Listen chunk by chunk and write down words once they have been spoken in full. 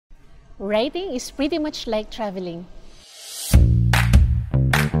Writing is pretty much like traveling.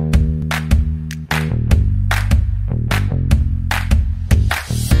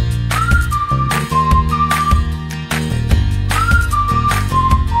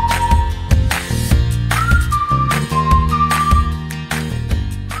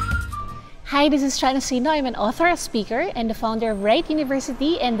 Hi, this is Sha Nacino. I'm an author, a speaker, and the founder of Write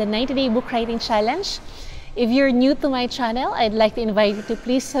University and the 90-Day Book Writing Challenge. If you're new to my channel, I'd like to invite you to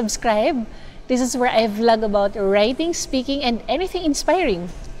please subscribe. This is where I vlog about writing, speaking, and anything inspiring.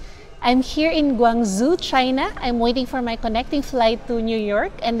 I'm here in Guangzhou, China. I'm waiting for my connecting flight to New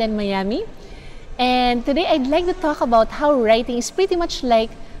York and then Miami. And today I'd like to talk about how writing is pretty much like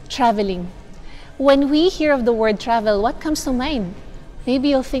traveling. When we hear of the word travel, what comes to mind? Maybe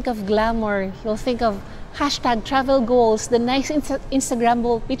you'll think of glamour, you'll think of hashtag travel goals, the nice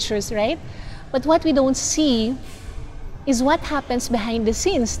Instagrammable pictures, right? But what we don't see is what happens behind the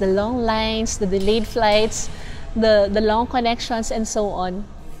scenes, the long lines, the delayed flights, the long connections, and so on.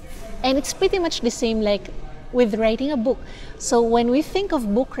 And it's pretty much the same like with writing a book. So when we think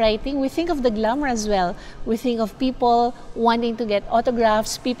of book writing, we think of the glamour as well. We think of people wanting to get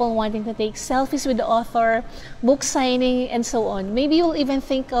autographs, people wanting to take selfies with the author, book signing, and so on. Maybe you'll even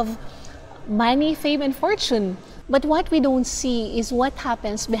think of money, fame, and fortune. But what we don't see is what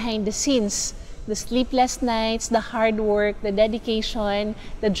happens behind the scenes. The sleepless nights, the hard work, the dedication,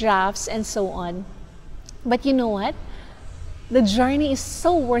 the drafts, and so on. But you know what? The journey is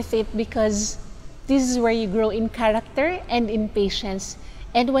so worth it because this is where you grow in character and in patience.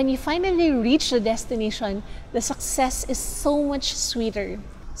 And when you finally reach the destination, the success is so much sweeter.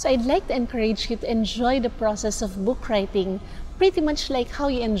 So I'd like to encourage you to enjoy the process of book writing, pretty much like how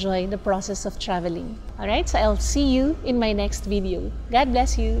you enjoy the process of traveling. Alright, so I'll see you in my next video. God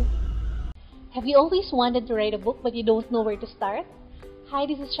bless you. Have you always wanted to write a book but you don't know where to start? Hi,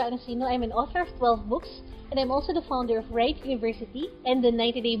 this is Sha Nacino. I'm an author of 12 books. And I'm also the founder of Write University and the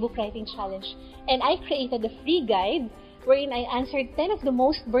 90-Day Book Writing Challenge. And I created a free guide wherein I answered 10 of the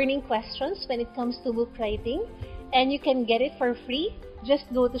most burning questions when it comes to book writing. And you can get it for free. Just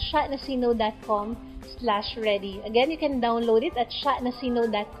go to shanacino.com/ready. Again, you can download it at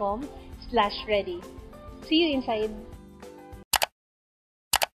shanacino.com/ready. See you inside.